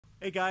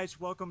Hey guys,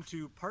 welcome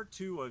to part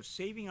 2 of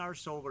saving our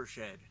solar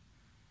shed.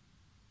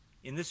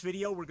 In this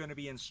video we're going to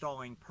be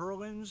installing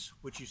purlins,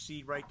 which you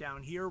see right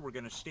down here. We're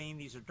going to stain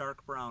these a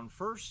dark brown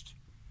first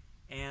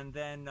and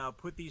then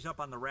put these up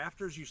on the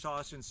rafters you saw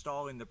us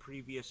install in the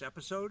previous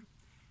episode.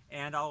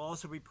 And I'll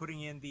also be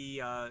putting in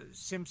the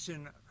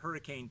Simpson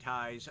hurricane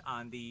ties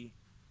on the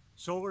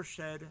solar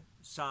shed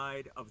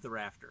side of the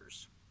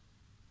rafters.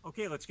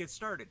 Okay, let's get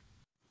started.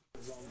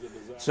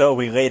 So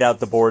we laid out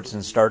the boards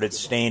and started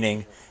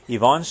staining.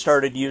 Yvonne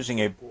started using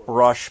a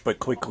brush but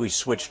quickly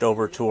switched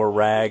over to a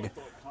rag.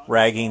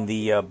 Ragging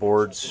the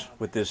boards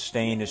with this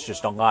stain is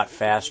just a lot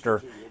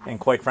faster and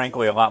quite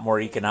frankly a lot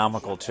more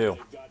economical too.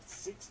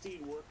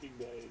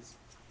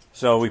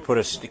 So we put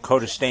a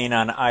coat of stain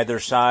on either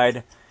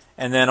side,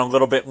 and then a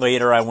little bit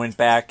later I went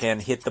back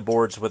and hit the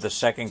boards with a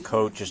second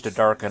coat just to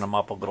darken them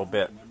up a little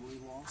bit.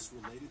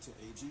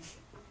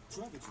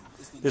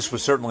 This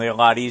was certainly a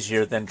lot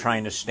easier than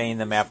trying to stain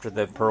them after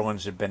the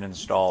purlins had been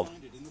installed.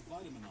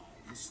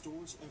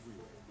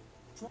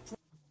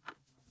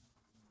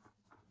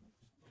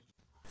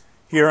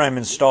 Here I'm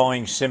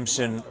installing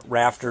Simpson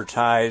rafter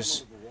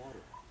ties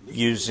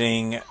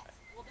using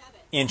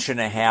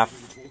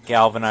 1.5-inch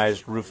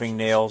galvanized roofing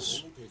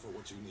nails.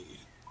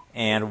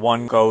 And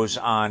one goes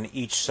on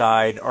each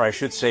side, or I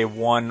should say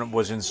one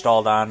was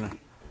installed on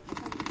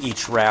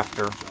each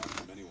rafter.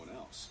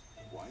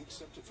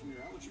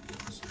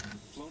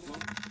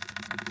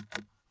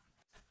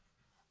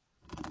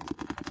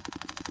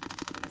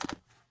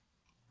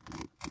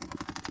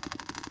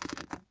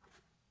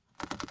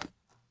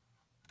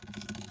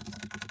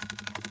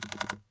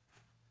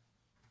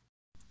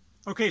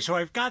 Okay, so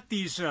I've got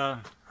these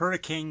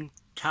hurricane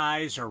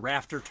ties or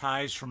rafter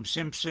ties from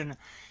Simpson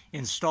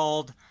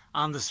installed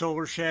on the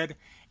solar shed,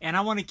 and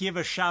I want to give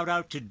a shout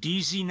out to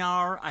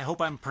Dizinar. I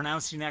hope I'm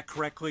pronouncing that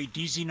correctly.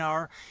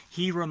 Dizinar,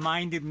 he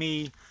reminded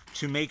me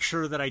to make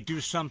sure that I do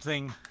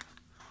something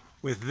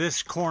with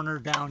this corner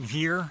down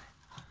here.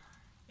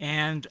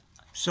 And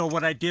so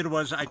what I did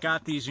was I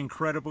got these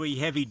incredibly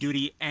heavy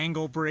duty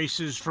angle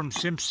braces from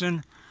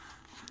Simpson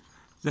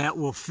that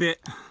will fit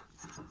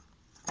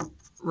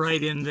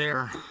right in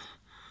there.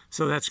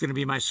 So that's going to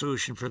be my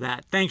solution for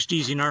that. Thanks,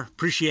 Dizinar.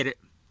 Appreciate it.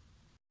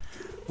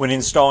 When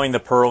installing the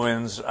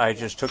purlins, I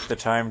just took the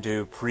time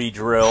to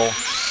pre-drill and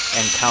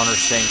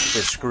countersink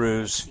the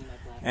screws,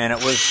 and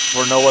it was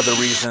for no other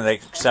reason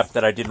except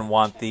that I didn't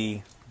want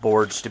the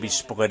boards to be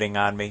splitting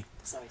on me.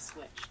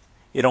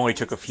 It only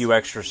took a few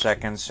extra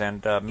seconds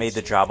and made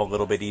the job a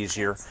little bit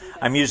easier.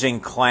 I'm using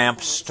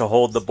clamps to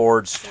hold the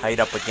boards tight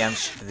up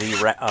against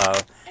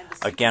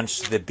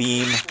the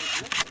beam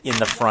in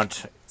the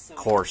front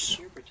course.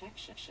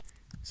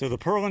 So the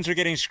purlins are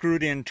getting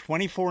screwed in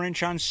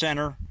 24-inch on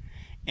center,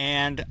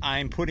 and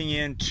I'm putting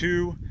in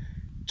two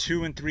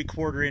 2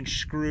 3/4-inch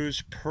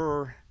screws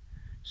per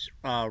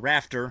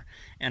rafter,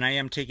 and I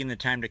am taking the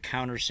time to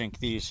countersink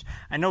these.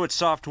 I know it's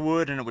soft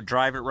wood and it would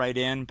drive it right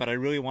in, but I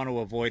really want to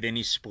avoid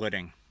any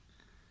splitting.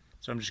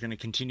 So I'm just going to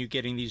continue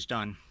getting these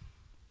done.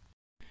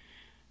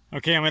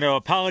 Okay, I'm going to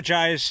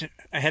apologize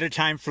ahead of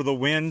time for the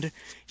wind.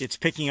 It's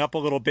picking up a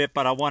little bit,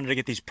 but I wanted to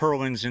get these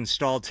purlins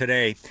installed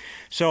today.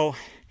 So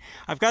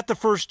I've got the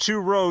first 2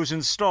 rows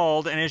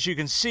installed, and as you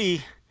can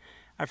see,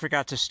 I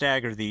forgot to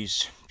stagger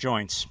these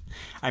joints.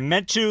 I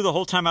meant to the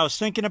whole time I was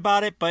thinking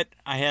about it, but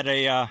I had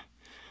a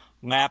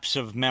lapse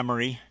of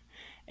memory,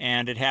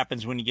 and it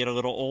happens when you get a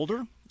little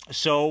older.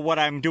 So what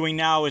I'm doing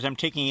now is I'm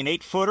taking an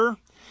 8-footer,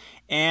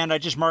 and I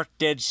just marked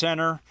dead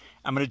center.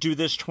 I'm going to do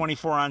this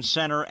 24 on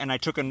center, and I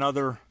took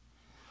another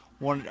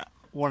one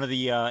of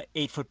the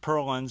 8-foot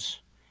purlins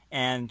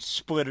and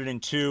split it in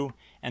 2,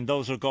 and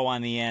those will go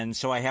on the end.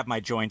 So I have my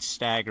joints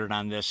staggered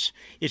on this.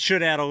 It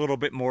should add a little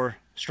bit more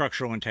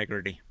structural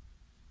integrity.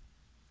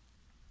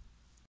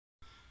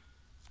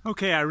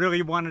 Okay, I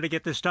really wanted to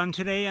get this done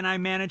today, and I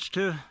managed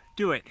to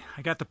do it.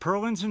 I got the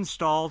purlins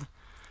installed,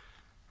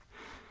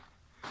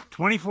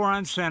 24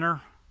 on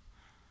center,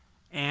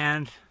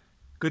 and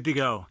good to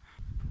go.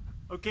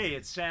 Okay,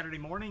 it's Saturday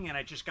morning, and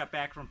I just got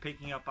back from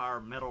picking up our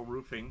metal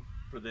roofing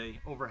for the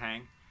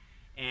overhang,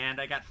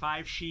 and I got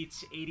 5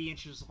 sheets 80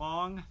 inches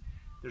long.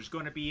 There's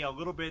going to be a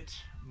little bit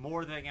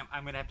more that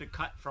I'm going to have to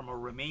cut from a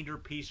remainder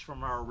piece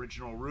from our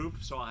original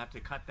roof, so I'll have to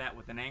cut that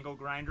with an angle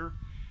grinder.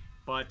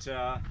 But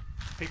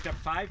picked up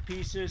 5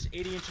 pieces,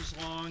 80 inches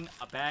long,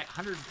 a bag,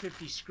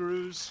 150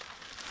 screws,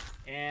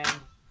 and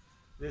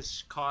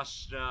this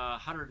cost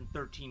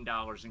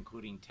 $113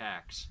 including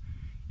tax.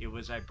 It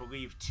was, I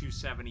believe,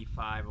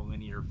 $275 a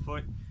linear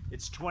foot.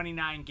 It's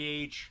 29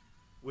 gauge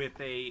with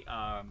a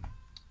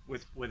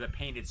with a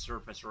painted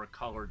surface or a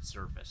colored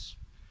surface.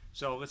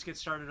 So let's get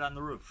started on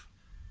the roof.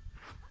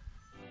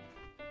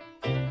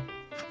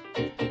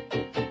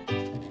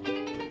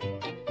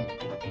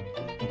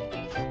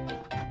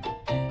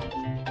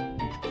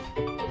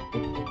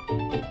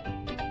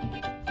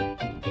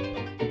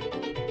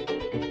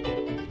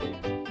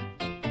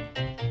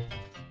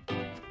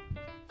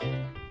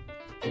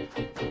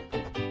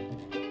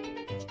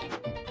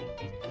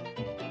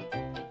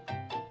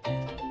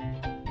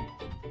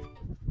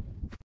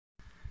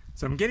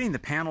 So I'm getting the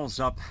panels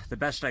up the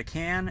best I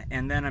can,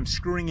 and then I'm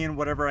screwing in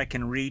whatever I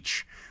can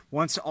reach.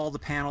 Once all the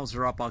panels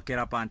are up, I'll get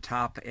up on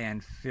top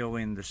and fill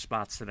in the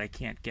spots that I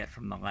can't get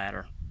from the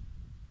ladder.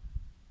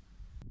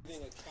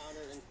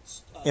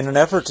 In an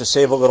effort to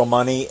save a little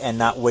money and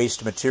not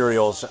waste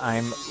materials,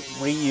 I'm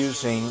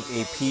reusing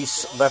a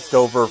piece left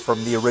over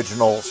from the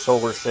original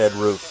solar shed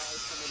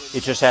roof.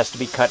 It just has to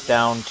be cut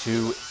down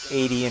to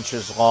 80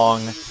 inches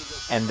long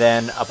and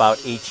then about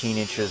 18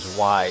 inches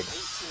wide.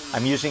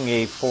 I'm using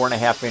a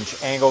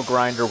 4.5-inch angle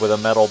grinder with a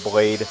metal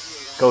blade.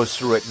 Goes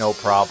through it no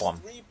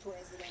problem.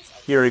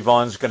 Here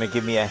Yvonne's going to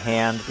give me a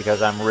hand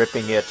because I'm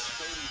ripping it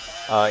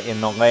in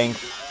the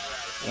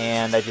length,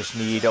 and I just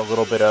need a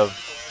little bit of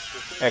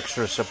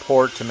extra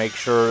support to make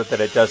sure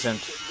that it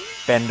doesn't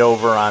bend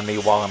over on me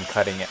while I'm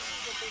cutting it.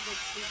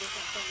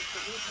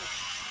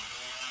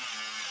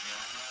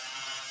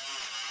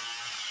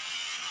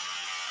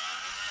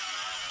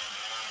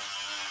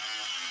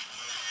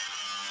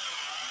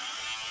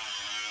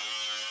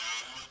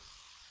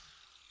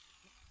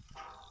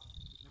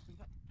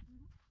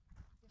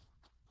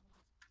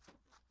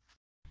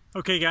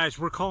 Okay guys,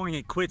 we're calling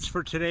it quits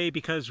for today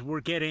because we're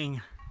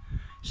getting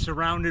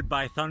surrounded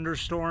by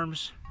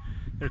thunderstorms.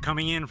 They're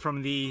coming in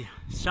from the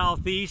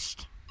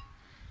southeast.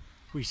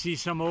 We see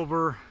some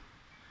over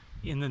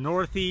in the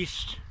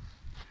northeast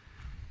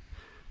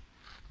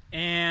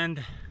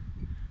and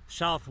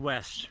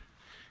southwest.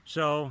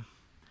 So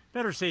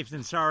better safe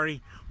than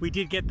sorry. We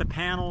did get the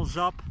panels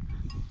up,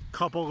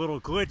 couple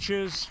little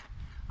glitches.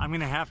 I'm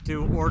gonna have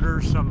to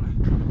order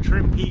some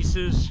trim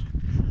pieces,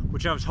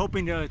 which I was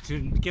hoping to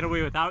get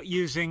away without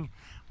using,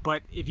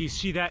 but if you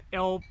see that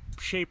L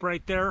shape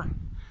right there,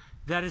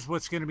 that is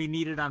what's going to be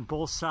needed on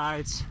both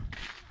sides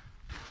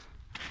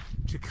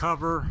to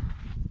cover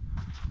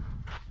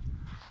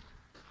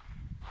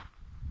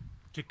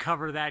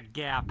that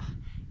gap.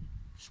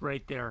 It's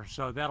right there,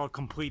 so that'll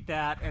complete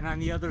that. And on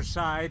the other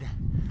side,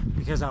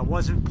 because I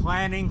wasn't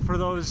planning for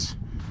those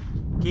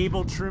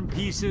gable trim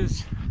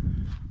pieces,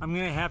 I'm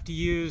going to have to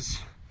use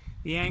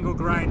the angle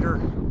grinder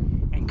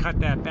and cut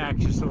that back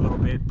just a little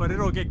bit, but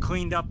it'll get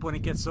cleaned up when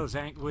it gets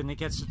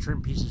the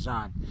trim pieces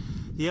on.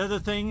 The other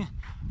thing,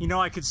 you know,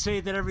 I could say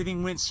that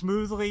everything went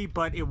smoothly,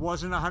 but it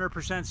wasn't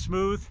 100%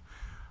 smooth.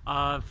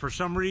 For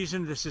some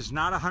reason, this is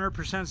not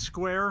 100%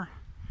 square.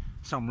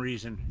 Some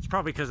reason. It's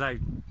probably because I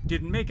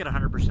didn't make it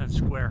 100%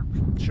 square.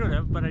 Should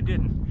have, but I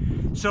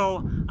didn't.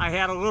 So I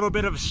had a little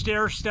bit of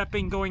stair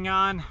stepping going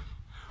on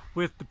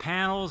with the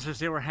panels as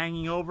they were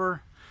hanging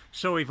over.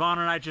 So Yvonne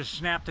and I just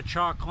snapped the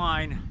chalk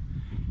line,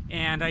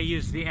 and I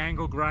used the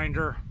angle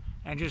grinder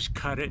and just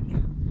cut it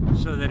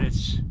so that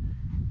it's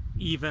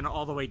even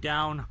all the way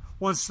down.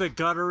 Once the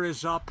gutter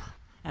is up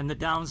and the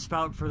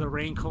downspout for the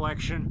rain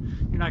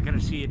collection, you're not going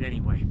to see it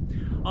anyway.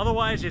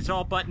 Otherwise, it's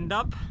all buttoned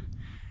up,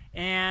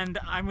 and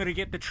I'm going to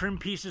get the trim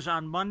pieces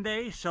on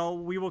Monday, so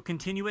we will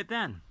continue it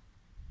then.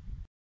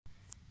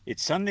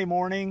 It's Sunday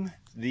morning.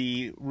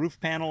 The roof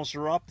panels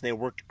are up. They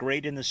worked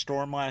great in the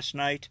storm last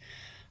night.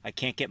 I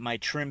can't get my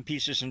trim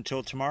pieces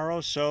until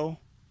tomorrow, so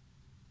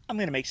I'm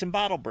going to make some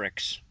bottle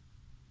bricks.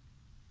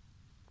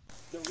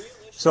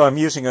 So I'm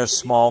using a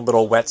small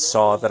little wet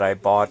saw that I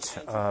bought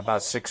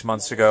about 6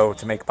 months ago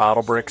to make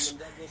bottle bricks,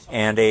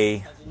 and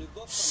a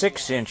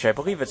 6-inch, I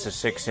believe it's a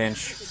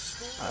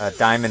 6-inch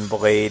diamond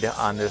blade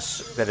on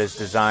this that is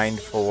designed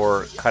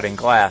for cutting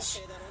glass.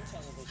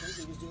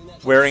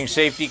 Wearing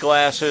safety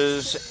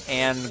glasses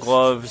and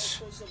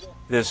gloves,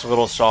 this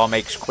little saw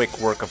makes quick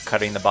work of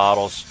cutting the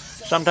bottles.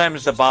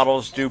 Sometimes the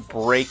bottles do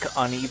break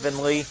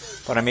unevenly,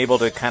 but I'm able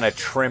to kind of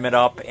trim it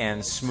up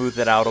and smooth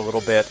it out a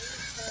little bit,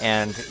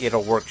 and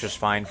it'll work just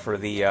fine for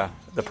the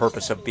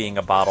purpose of being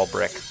a bottle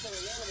brick.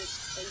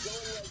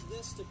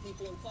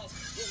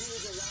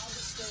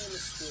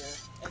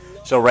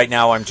 So right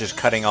now I'm just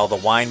cutting all the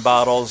wine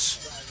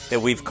bottles that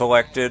we've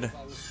collected,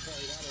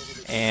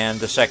 and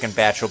the second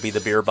batch will be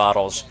the beer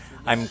bottles.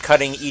 I'm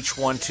cutting each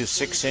one to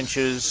 6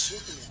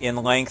 inches in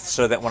length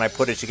so that when I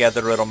put it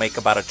together it'll make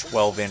about a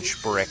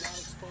 12-inch brick.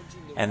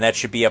 And that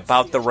should be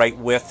about the right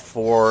width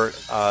for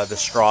the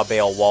straw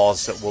bale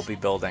walls that we'll be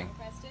building.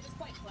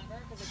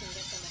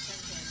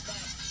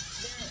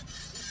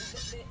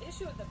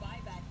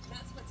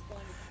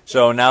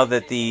 So now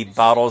that the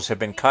bottles have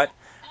been cut,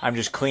 I'm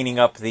just cleaning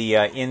up the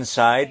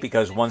inside,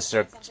 because once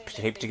they're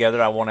taped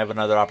together I won't have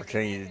another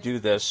opportunity to do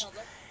this.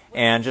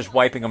 And just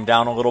wiping them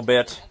down a little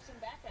bit.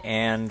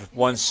 And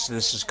once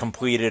this is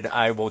completed,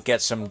 I will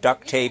get some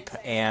duct tape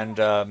and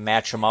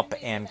match them up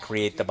and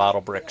create the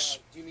bottle bricks.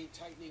 Do you mean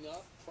tightening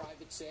up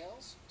private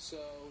sales? So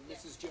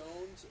Mrs.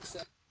 Jones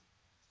said...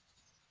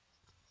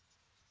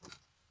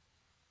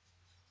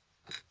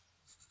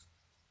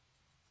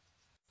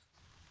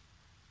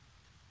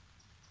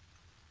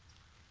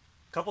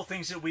 A couple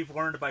things that we've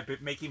learned by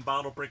making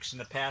bottle bricks in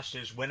the past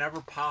is whenever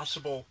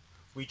possible,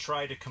 we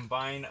try to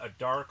combine a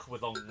dark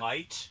with a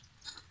light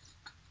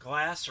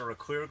glass or a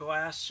clear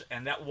glass,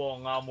 and that will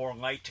allow more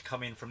light to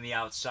come in from the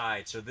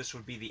outside. So this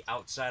would be the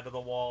outside of the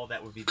wall,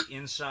 that would be the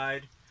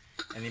inside,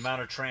 and the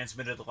amount of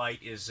transmitted light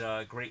is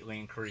greatly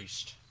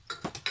increased.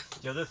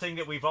 The other thing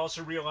that we've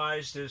also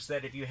realized is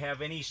that if you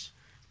have any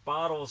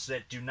bottles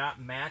that do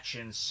not match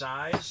in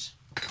size,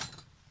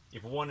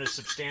 if one is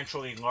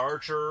substantially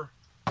larger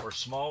or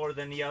smaller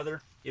than the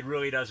other, it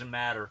really doesn't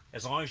matter.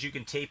 As long as you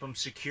can tape them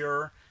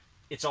secure,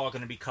 it's all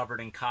going to be covered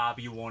in cob.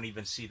 You won't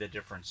even see the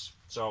difference.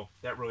 So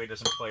that really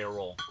doesn't play a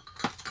role.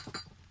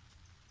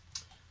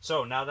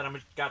 So now that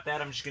I've got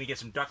that, I'm just going to get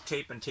some duct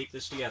tape and tape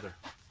this together.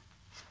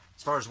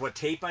 As far as what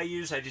tape I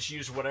use, I just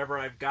use whatever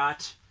I've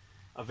got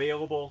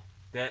available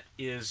that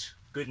is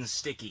good and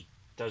sticky.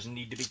 Doesn't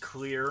need to be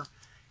clear.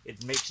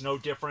 It makes no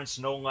difference.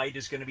 No light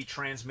is going to be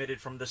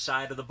transmitted from the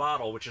side of the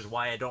bottle, which is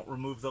why I don't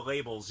remove the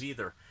labels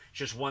either. It's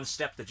just one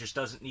step that just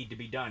doesn't need to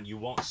be done. You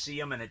won't see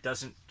them, and it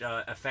doesn't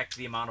affect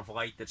the amount of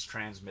light that's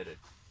transmitted.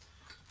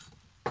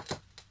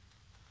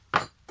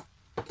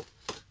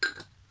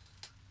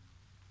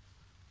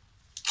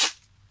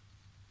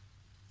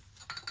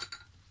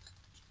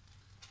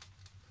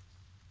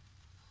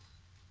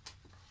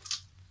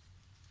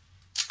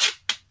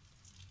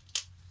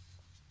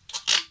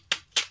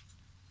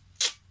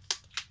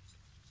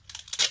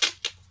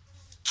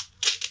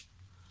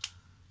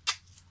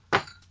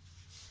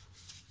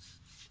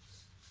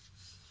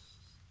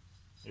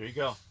 There you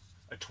go,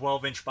 a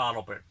 12-inch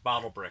bottle brick.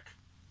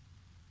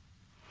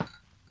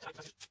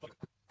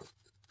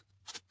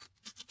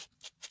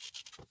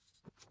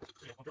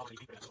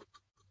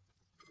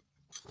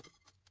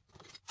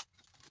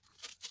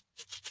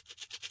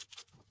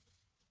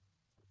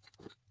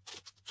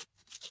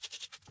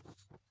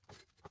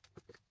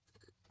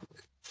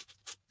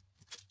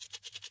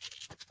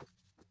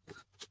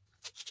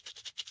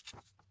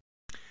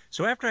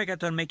 So after I got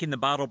done making the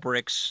bottle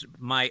bricks,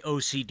 my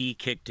OCD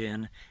kicked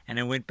in, and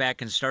I went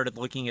back and started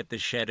looking at the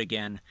shed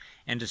again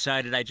and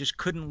decided I just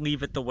couldn't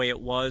leave it the way it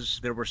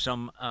was. There were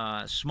some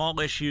small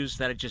issues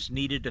that I just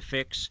needed to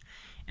fix,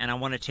 and I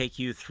want to take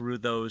you through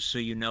those so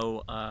you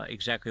know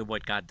exactly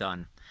what got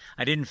done.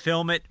 I didn't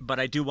film it, but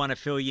I do want to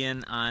fill you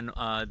in on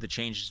the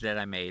changes that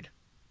I made.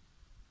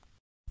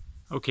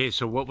 Okay,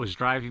 so what was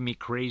driving me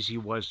crazy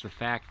was the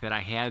fact that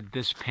I had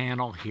this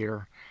panel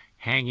here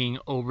hanging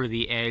over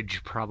the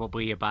edge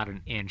probably about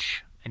an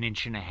inch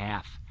and a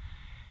half.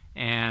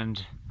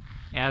 And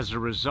as a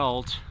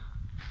result,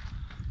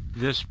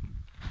 this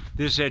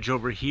edge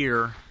over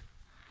here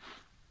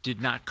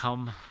did not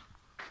come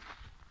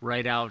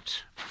right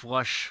out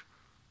flush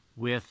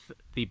with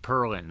the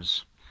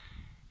purlins.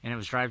 And it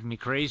was driving me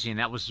crazy,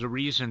 and that was the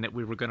reason that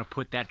we were going to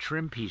put that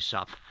trim piece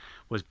up,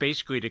 was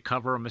basically to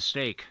cover a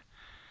mistake.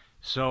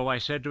 So I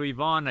said to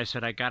Yvonne, I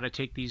said, I got to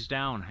take these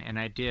down, and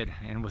I did.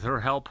 And with her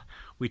help,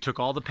 we took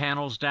all the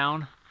panels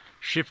down,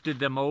 shifted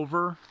them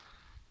over,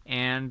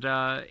 and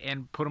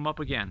put them up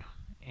again.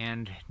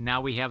 And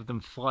now we have them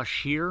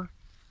flush here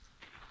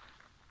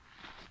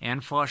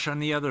and flush on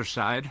the other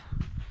side.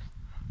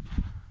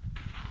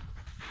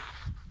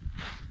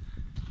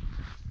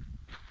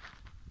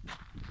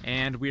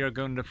 And we are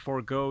going to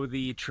forego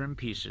the trim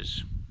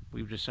pieces.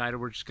 We've decided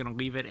we're just going to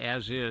leave it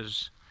as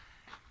is.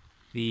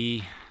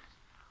 The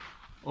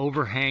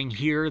overhang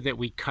here that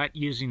we cut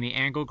using the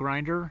angle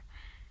grinder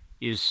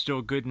is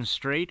still good and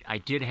straight. I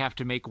did have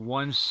to make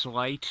one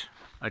slight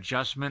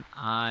adjustment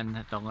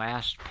on the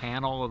last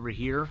panel over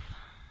here.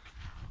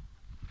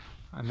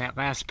 On that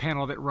last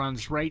panel that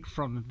runs right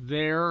from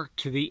there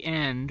to the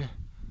end,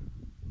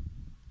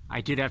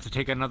 I did have to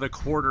take another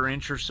 1/4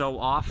 inch or so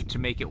off to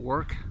make it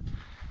work.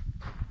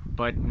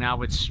 But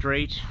now it's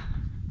straight.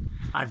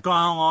 I've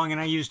gone along and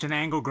I used an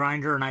angle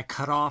grinder and I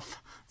cut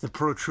off the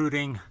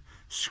protruding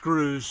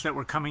screws that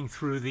were coming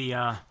through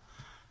the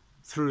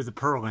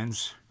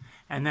purlins,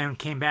 and then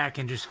came back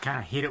and just kind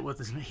of hit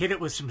it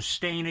with some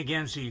stain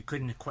again, so you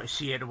couldn't quite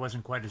see it. It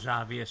wasn't quite as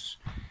obvious.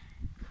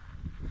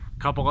 A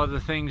couple other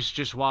things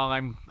just while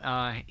I'm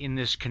in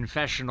this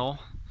confessional.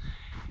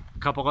 A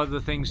couple other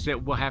things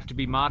that will have to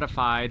be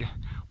modified.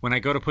 When I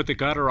go to put the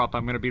gutter up,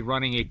 I'm going to be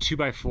running a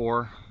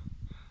 2x4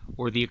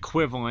 or the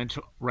equivalent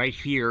right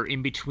here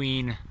in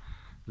between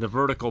the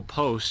vertical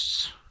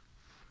posts,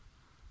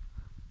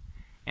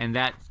 and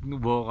that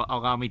will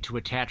allow me to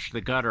attach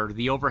the gutter.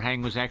 The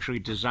overhang was actually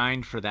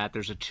designed for that.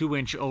 There's a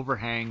 2-inch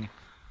overhang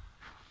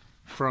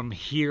from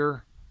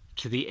here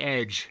to the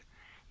edge,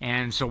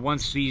 and so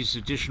once these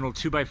additional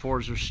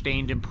 2x4s are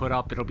stained and put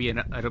up, it'll be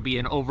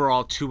an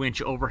overall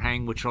 2-inch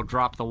overhang, which will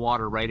drop the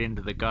water right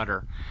into the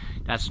gutter.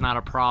 That's not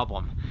a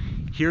problem.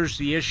 Here's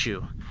the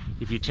issue.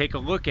 If you take a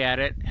look at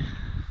it,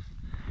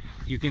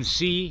 you can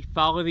see,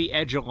 follow the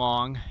edge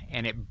along,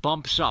 and it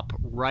bumps up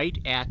right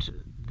at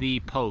the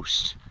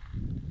post.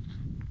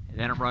 And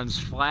then it runs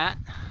flat,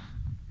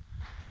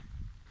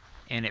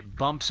 and it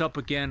bumps up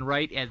again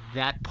right at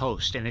that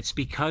post. And it's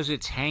because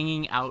it's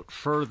hanging out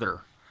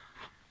further,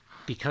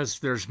 because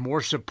there's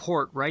more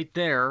support right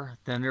there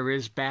than there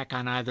is back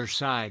on either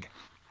side.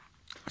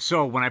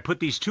 So when I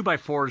put these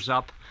 2x4s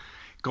up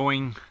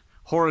going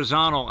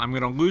horizontal, I'm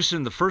going to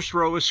loosen the first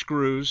row of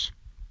screws,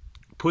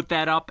 put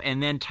that up,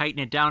 and then tighten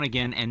it down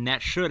again, and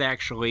that should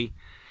actually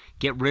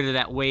get rid of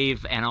that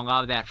wave and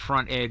allow that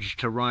front edge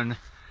to run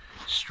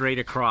straight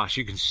across.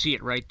 You can see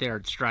it right there.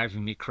 It's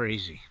driving me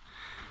crazy.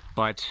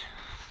 But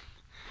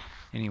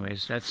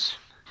anyways, that's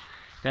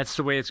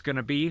the way it's going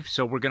to be.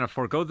 So we're going to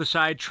forego the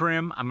side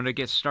trim. I'm going to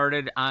get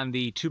started on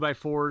the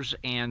 2x4s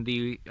and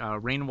the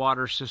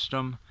rainwater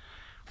system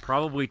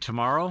probably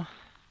tomorrow.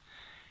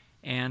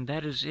 And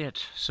that is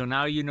it. So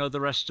now you know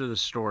the rest of the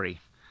story.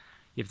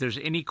 If there's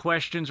any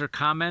questions or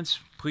comments,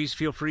 please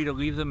feel free to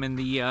leave them in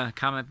the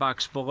comment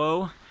box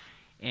below.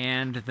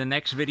 And the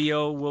next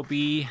video will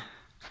be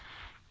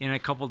in a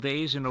couple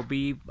days, and it'll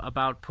be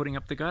about putting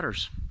up the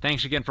gutters.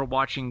 Thanks again for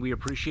watching. We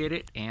appreciate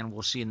it, and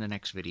we'll see you in the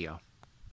next video.